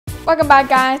Welcome back,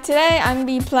 guys. Today I'm gonna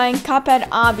be playing Cuphead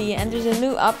Obby, and there's a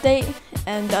new update,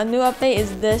 and the new update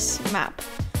is this map.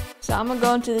 So I'm gonna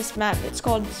go into this map. It's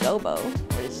called Zobo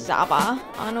or Zaba.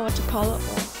 I don't know what to call it.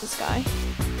 Oh, this guy,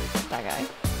 that guy.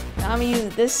 Now I'm gonna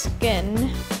use this skin.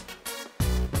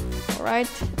 Alright,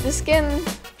 this skin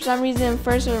for some reason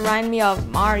first reminded me of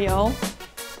Mario,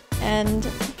 and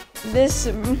this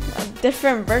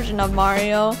different version of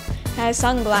Mario has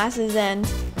sunglasses and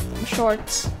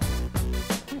shorts.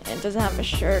 It doesn't have a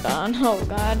shirt on. Oh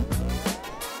god.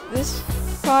 This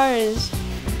car is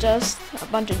just a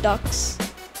bunch of ducks.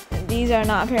 And these are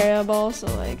not parryable, so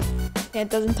like it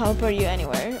doesn't teleport you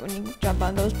anywhere when you jump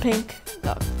on those pink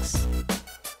ducks.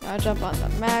 Now jump on the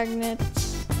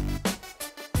magnets.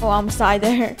 Oh, I'm side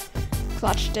there.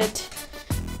 Clutched it.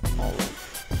 Oh.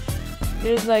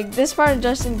 There's like this part is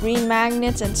just in green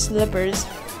magnets and slippers.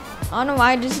 I don't know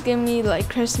why it just give me like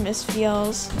Christmas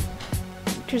feels.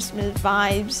 Christmas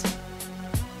vibes.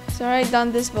 So I already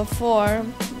done this before,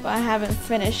 but I haven't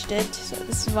finished it, so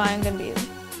this is why I'm gonna be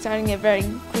starting it very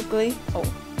quickly. Oh,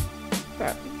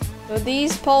 perfect. So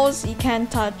these poles you can't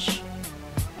touch.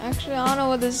 Actually, I don't know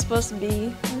what this is supposed to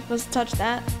be. I'm supposed to touch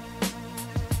that.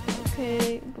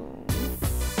 Okay, boom.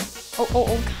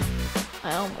 Oh,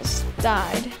 I almost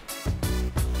died.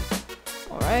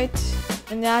 Alright,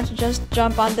 and now I have to just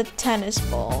jump on the tennis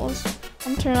balls.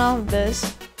 I'm turning off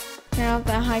this. Turn off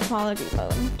that high quality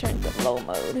mode. Turn to low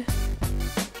mode.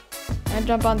 And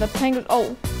jump on the penguin.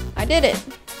 Oh, I did it.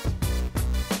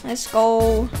 Let's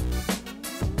go.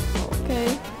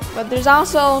 Okay. But there's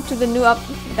also to this new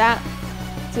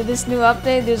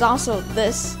update, there's also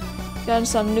this. Done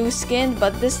some new skin,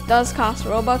 but this does cost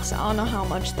Robux. I don't know how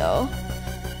much though.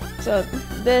 So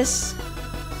this.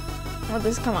 Oh,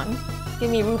 this. Come on.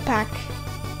 Give me root pack.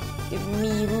 Give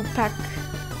me root pack.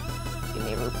 Give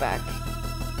me root pack.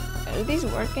 Are these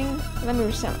working? Let me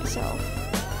reset myself.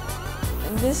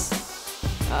 And this,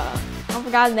 I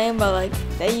forgot the name, but like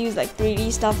they use like 3D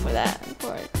stuff for that.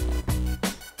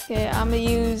 Okay, I'm gonna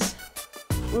use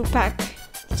root pack.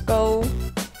 Let's go.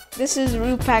 This is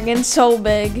root pack and so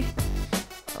big.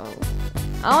 Oh,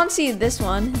 I want to see this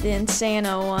one, the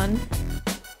Insano one.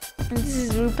 And this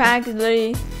is root pack. It's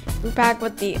literally root pack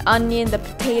with the onion, the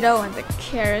potato, and the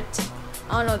carrot.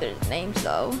 I don't know their names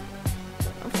though,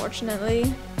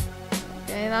 unfortunately.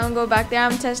 Okay, now I'm gonna go back there.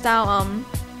 I'm gonna test out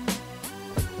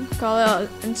call it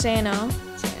Insano.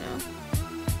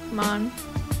 Come on.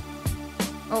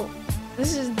 Oh,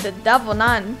 this is the devil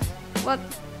nun. What?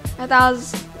 I thought it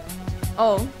was.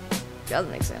 Oh,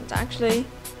 doesn't make sense actually.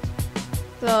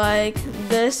 So like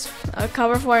this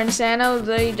cover for Insano is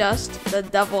literally just the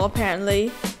devil apparently.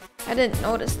 I didn't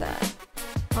notice that.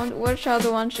 Which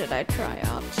other one should I try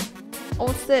out? Oh,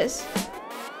 what's this?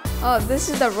 Oh, this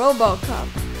is the Robo Cup.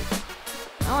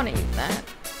 I want to use that.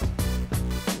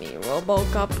 Me, Robo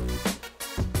Cup.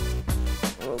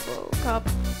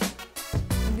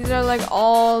 These are like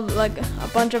all like a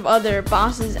bunch of other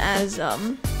bosses as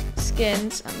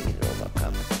skins. I'm gonna use Robo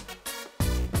Cup.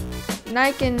 Now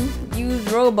I can use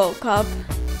Robo Cup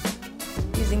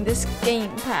using this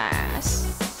game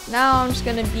pass. Now I'm just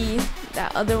gonna be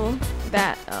that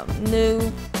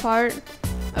new part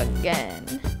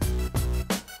again.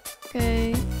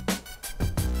 Okay.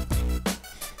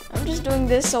 I'm just doing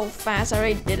this so fast. I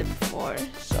already did it before,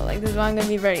 so like this is why I'm gonna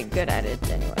be very good at it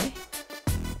anyway.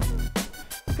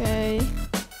 Okay.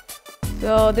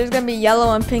 So there's gonna be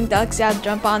yellow and pink ducks you have to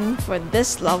jump on for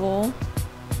this level.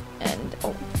 And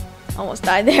oh, almost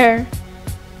died there.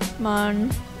 Come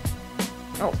on.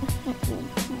 Oh,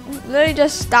 literally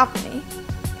just stopped me.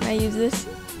 Can I use this?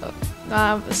 Oh, no, I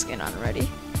have the skin on already.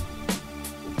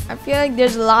 I feel like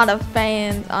there's a lot of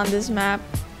fans on this map.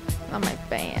 Not my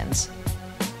fans.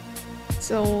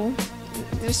 So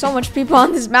there's so much people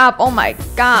on this map. Oh my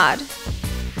god,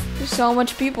 there's so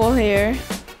much people here.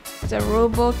 There's a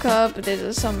Robo Cup.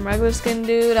 There's some regular skin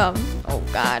dude. Oh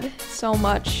god, so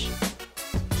much.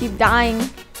 Keep dying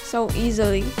so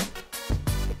easily.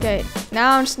 Okay,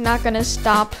 now I'm just not gonna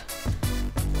stop.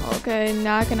 Okay,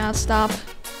 now I cannot stop.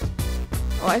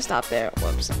 Oh, I stopped there.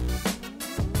 Whoops.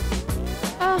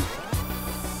 Oh,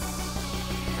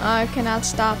 I cannot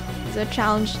stop. It's a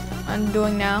challenge I'm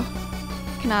doing now.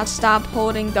 Cannot stop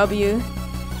holding W.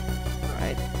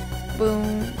 Alright.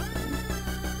 Boom.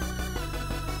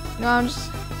 No, I'm just.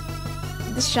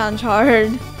 This challenge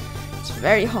hard. It's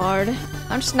very hard.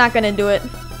 I'm just not gonna do it.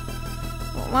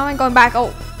 Why am I going back?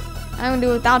 Oh, I'm gonna do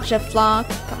it without shift lock.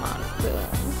 Come on. Boom.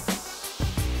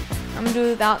 I'm gonna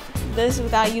do this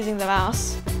without using the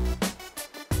mouse.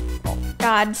 Oh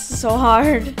god, this is so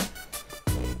hard.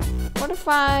 What if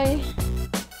I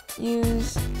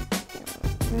use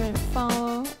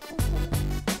follow?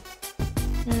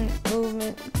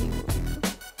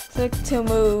 Click to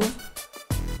move.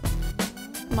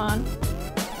 Come on.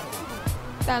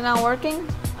 Is that not working?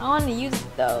 I want to use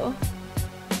it though.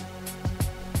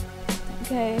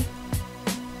 Okay.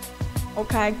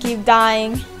 Okay, I keep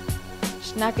dying.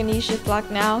 Just not gonna use shift block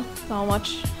now.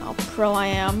 How pro I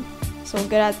am. So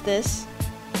good at this.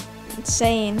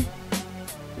 Insane.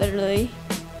 Literally.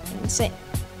 Insane.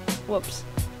 Whoops.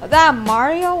 Is that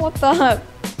Mario? What the heck?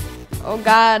 Oh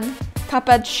god.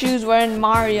 Cuphead shoes were in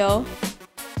Mario.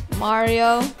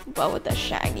 Mario, but with the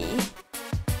shaggy.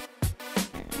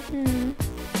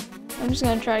 I'm just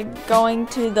gonna try going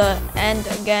to the end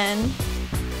again.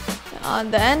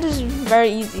 The end is very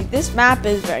easy. This map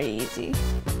is very easy.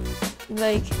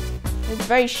 Like, it's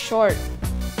very short.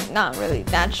 Not really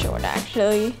that short,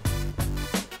 actually.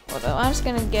 Although I'm just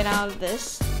gonna get out of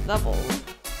this level.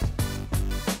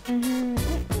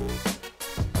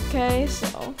 Okay,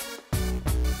 so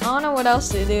I don't know what else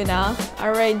to do now. I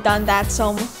already done that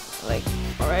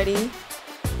already.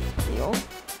 Yo.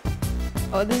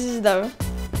 Oh, this is the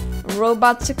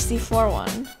Robot 64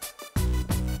 one.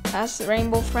 That's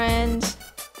Rainbow Friends.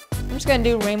 I'm just gonna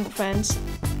do Rainbow Friends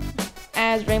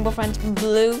as Rainbow Friends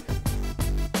blue.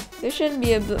 There should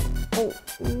be a blue. Oh,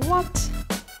 what?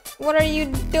 What are you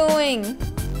doing?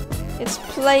 It's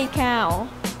Play Cow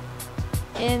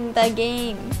in the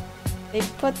game. They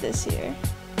put this here.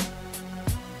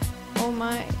 Oh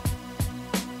my.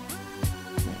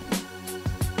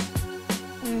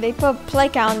 And they put Play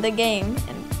Cow in the game.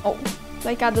 And oh,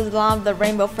 Play Cow does a lot of the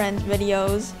Rainbow Friends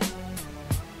videos.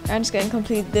 I'm just gonna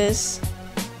complete this.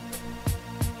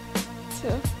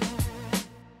 So,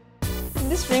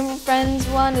 this Rainbow Friends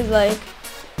one is like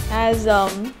has all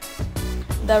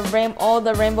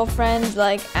the Rainbow Friends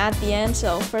like at the end.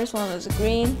 So first one is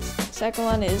green, second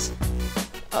one is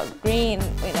green.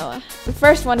 Wait, no, the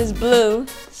first one is blue,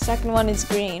 second one is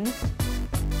green.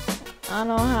 I don't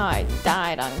know how I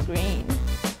died on green.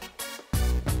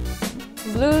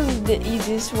 Blue is the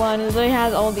easiest one. It literally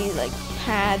has all these like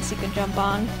pads you can jump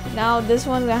on. Now this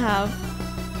one's gonna have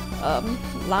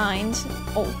lines.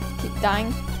 Oh, keep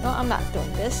dying. No, I'm not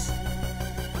doing this.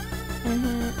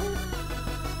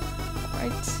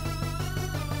 Right.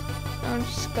 I'm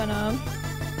just gonna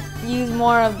use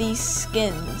more of these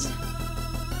skins.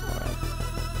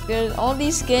 There's all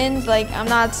these skins like I'm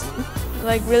not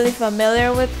like really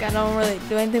familiar with. I don't really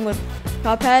do anything with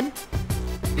Cuphead.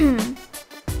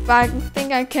 But I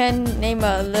think I can name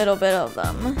a little bit of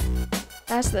them.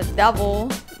 That's the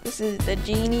devil. This is the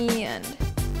genie, and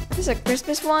this is a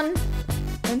Christmas one.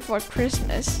 And for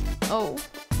Christmas, oh,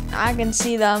 I can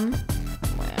see them.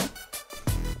 Wow.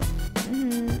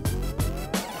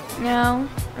 Now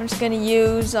I'm just gonna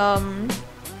use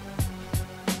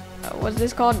what's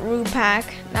this called? Root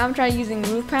Pack. Now I'm trying using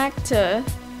Root Pack to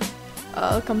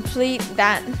complete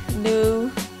that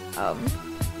new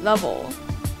level.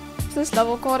 What's this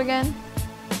level called again?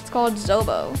 It's called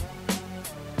Zobo.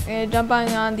 And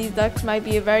jumping on these ducks might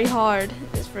be very hard.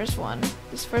 This first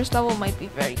level might be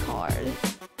very hard.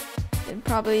 It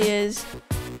probably is.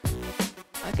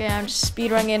 Okay, I'm just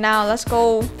speedrunning it now. Let's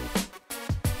go.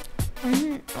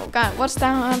 Oh god, what's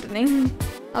that happening?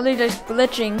 I'll be just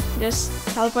glitching, just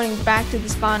teleporting back to the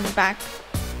spawn and back.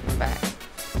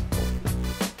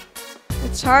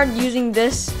 It's hard using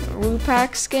this Root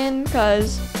Pack skin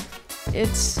because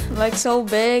it's like so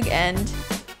big and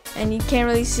you can't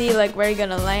really see like where you're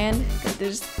gonna land because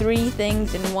there's 3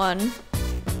 things in one.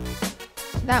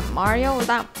 Is that Mario? Was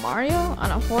that Mario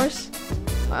on a horse?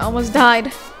 I almost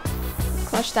died.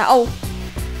 Clutch that. Oh,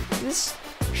 this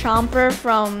Chomper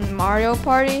from Mario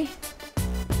Party.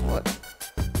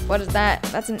 What is that?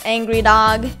 That's an angry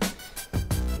dog.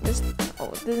 This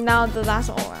is now the last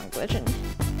one. Oh, I'm glitching.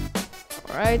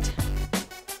 Alright.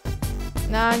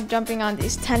 Now I'm jumping on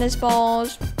these tennis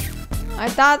balls. I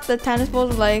thought the tennis balls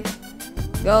would like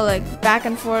go like back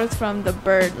and forth from the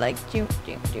bird, like I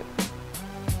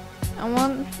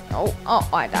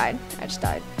I died. I just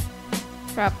died.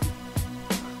 Crap.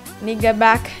 I need to get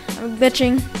back. I'm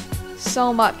glitching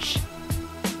so much.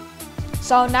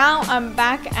 So now I'm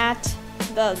back at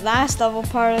the last level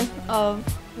part of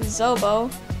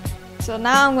Zobo. So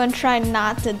now I'm gonna try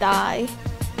not to die.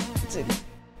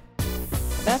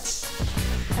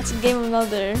 That's a game of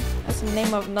another. That's the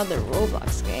name of another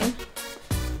Roblox game.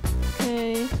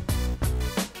 Okay.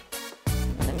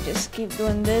 Let me just keep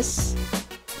doing this.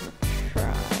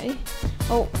 Try.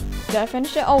 Oh, did I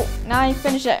finish it? Oh, now I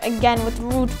finished it again with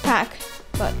Root Pack.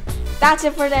 But that's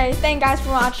it for today. Thank you guys for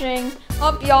watching.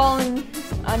 Hope y'all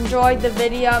enjoyed the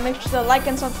video. Make sure to like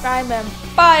and subscribe, and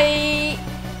bye.